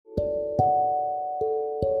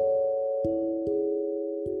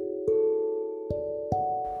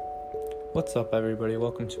What's up, everybody?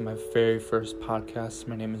 Welcome to my very first podcast.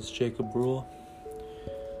 My name is Jacob Rule.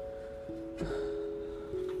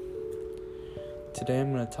 Today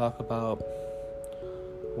I'm going to talk about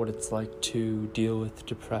what it's like to deal with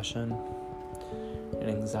depression and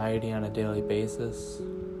anxiety on a daily basis.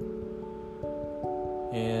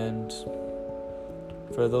 And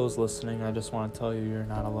for those listening, I just want to tell you you're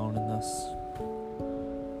not alone in this.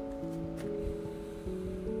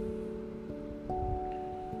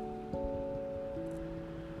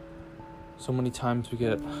 So many times we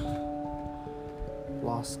get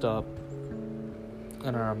lost up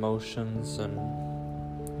in our emotions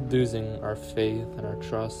and losing our faith and our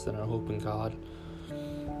trust and our hope in God.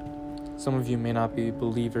 Some of you may not be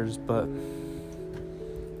believers, but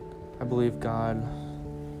I believe God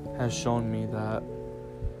has shown me that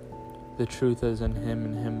the truth is in Him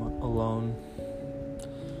and Him alone,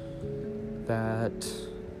 that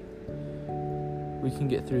we can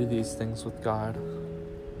get through these things with God.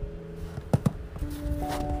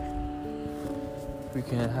 We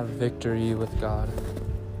can have victory with God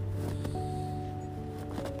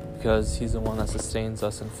because He's the one that sustains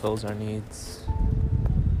us and fills our needs.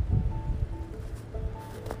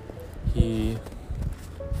 He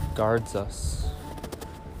guards us.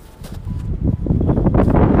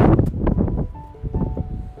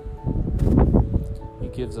 He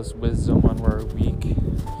gives us wisdom when we're weak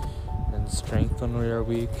and strength when we are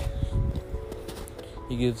weak.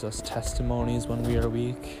 He gives us testimonies when we are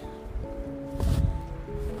weak.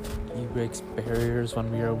 He breaks barriers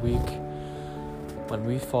when we are weak. When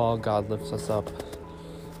we fall, God lifts us up,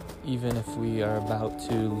 even if we are about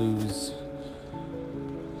to lose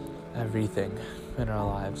everything in our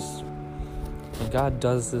lives. And God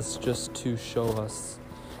does this just to show us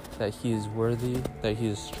that He is worthy, that He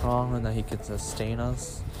is strong, and that He can sustain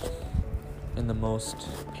us in the most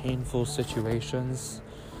painful situations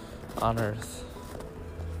on earth.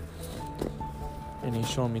 And He's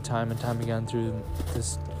shown me time and time again through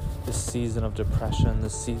this season of depression,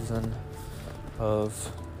 this season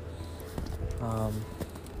of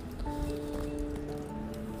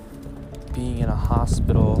being in a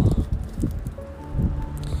hospital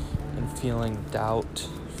and feeling doubt,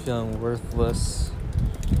 feeling worthless,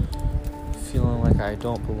 feeling like I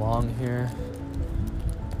don't belong here,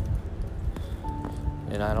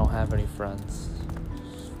 and I don't have any friends.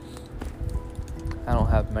 I don't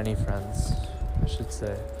have many friends, I should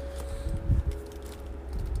say.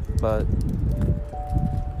 But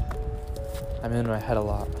I'm in my head a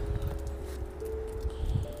lot.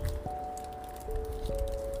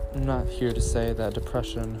 I'm not here to say that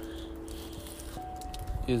depression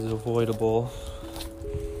is avoidable,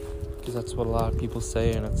 because that's what a lot of people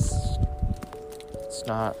say, and it's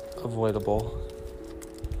not avoidable.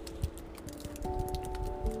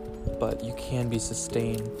 But you can be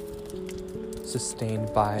sustained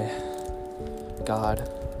by God.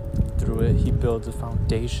 Through it, He builds a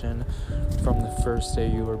foundation from the first day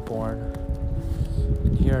you were born.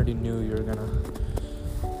 And He already knew you were gonna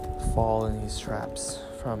fall in these traps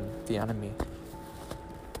from the enemy.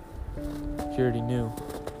 He already knew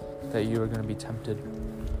that you were gonna be tempted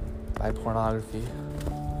by pornography.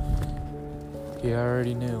 He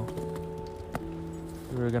already knew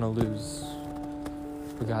you were gonna lose.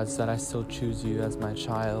 But God said, I still choose you as my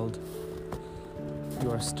child. You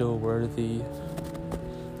are still worthy.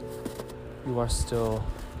 You are still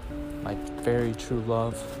my very true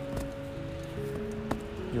love.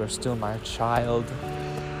 You are still my child.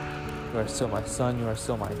 You are still my son. You are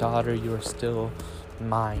still my daughter. You are still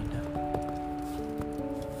mine.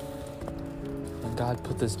 And God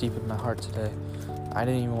put this deep in my heart today. I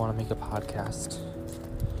didn't even want to make a podcast.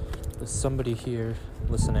 But somebody here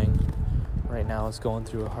listening right now is going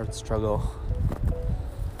through a heart struggle.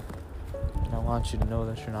 And I want you to know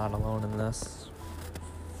that you're not alone in this.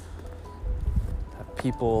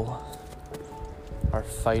 People are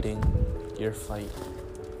fighting your fight.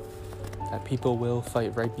 That people will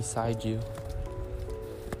fight right beside you.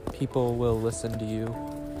 People will listen to you.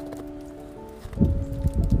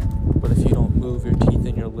 But if you don't move your teeth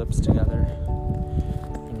and your lips together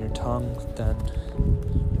and your tongue, then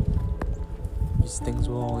these things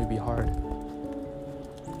will only be hard.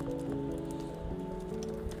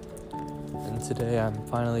 And today I'm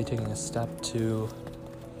finally taking a step to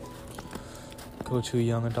go to a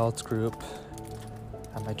young adults group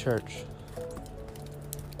at my church.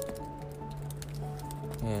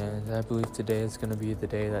 And I believe today is going to be the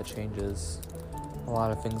day that changes a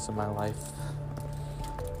lot of things in my life.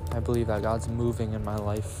 I believe that God's moving in my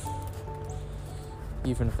life,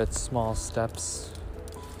 even if it's small steps,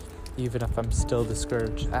 even if I'm still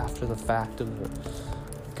discouraged after the fact of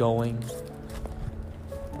going.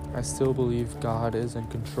 I still believe God is in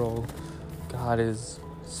control. God is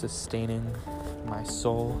sustaining my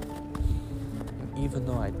soul. And even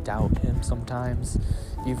though I doubt him sometimes,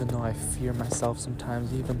 even though I fear myself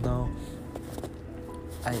sometimes, even though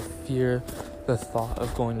I fear the thought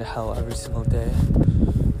of going to hell every single day,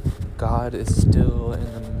 God is still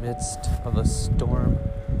in the midst of a storm.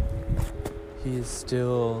 He is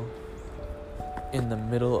still in the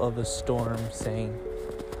middle of a storm saying,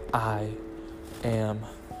 I am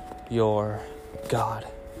your God.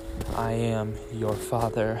 I am your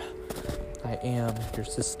Father. I am your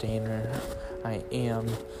sustainer. I am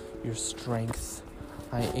your strength.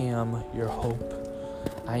 I am your hope.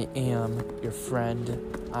 I am your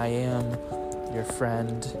friend. I am your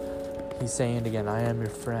friend. He's saying it again, I am your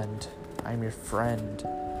friend. I am your friend.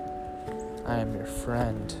 I am your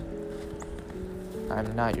friend.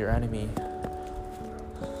 I'm not your enemy.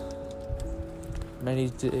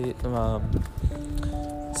 It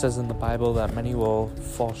says in the Bible that many will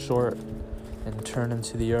fall short and turn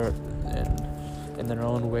into the earth in their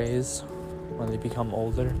own ways when they become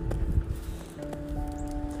older.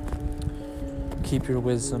 Keep your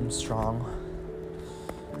wisdom strong.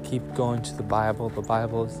 Keep going to the Bible. The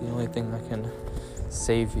Bible is the only thing that can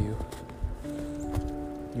save you.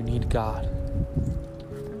 You need God.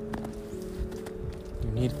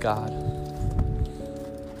 You need God.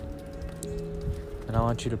 And I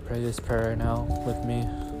want you to pray this prayer right now with me.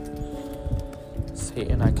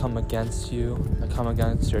 Satan, I come against you. I come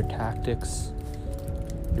against your tactics,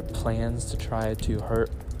 your plans to try to hurt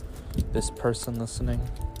this person listening.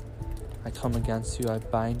 I come against you. I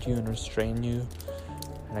bind you and restrain you.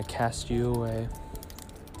 And I cast you away.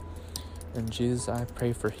 And Jesus, I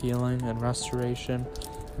pray for healing and restoration,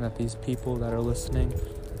 and that these people that are listening,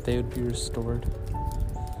 that they would be restored,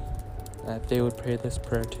 that they would pray this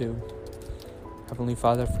prayer too. Heavenly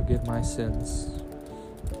Father, forgive my sins.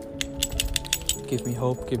 Give me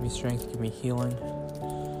hope, give me strength, give me healing.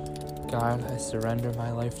 God, I surrender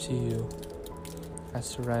my life to you. I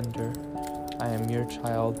surrender. I am your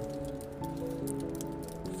child.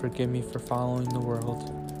 Forgive me for following the world.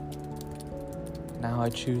 Now I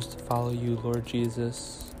choose to follow you, Lord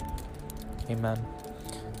Jesus. Amen.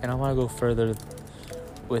 And I want to go further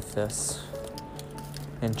with this.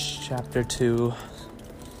 In chapter 2,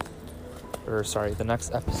 the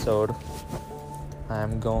next episode,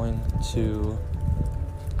 I'm going to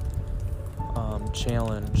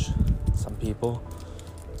challenge some people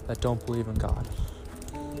that don't believe in God.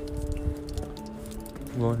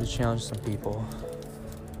 I'm going to challenge some people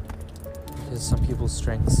because some people's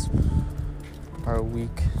strengths are weak,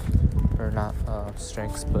 or not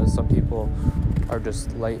strengths, but some people are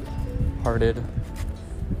just light-hearted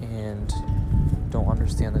and don't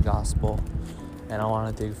understand the gospel. And I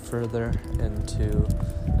want to dig further into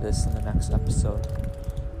this in the next episode.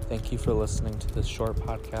 Thank you for listening to this short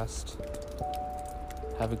podcast.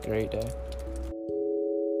 Have a great day.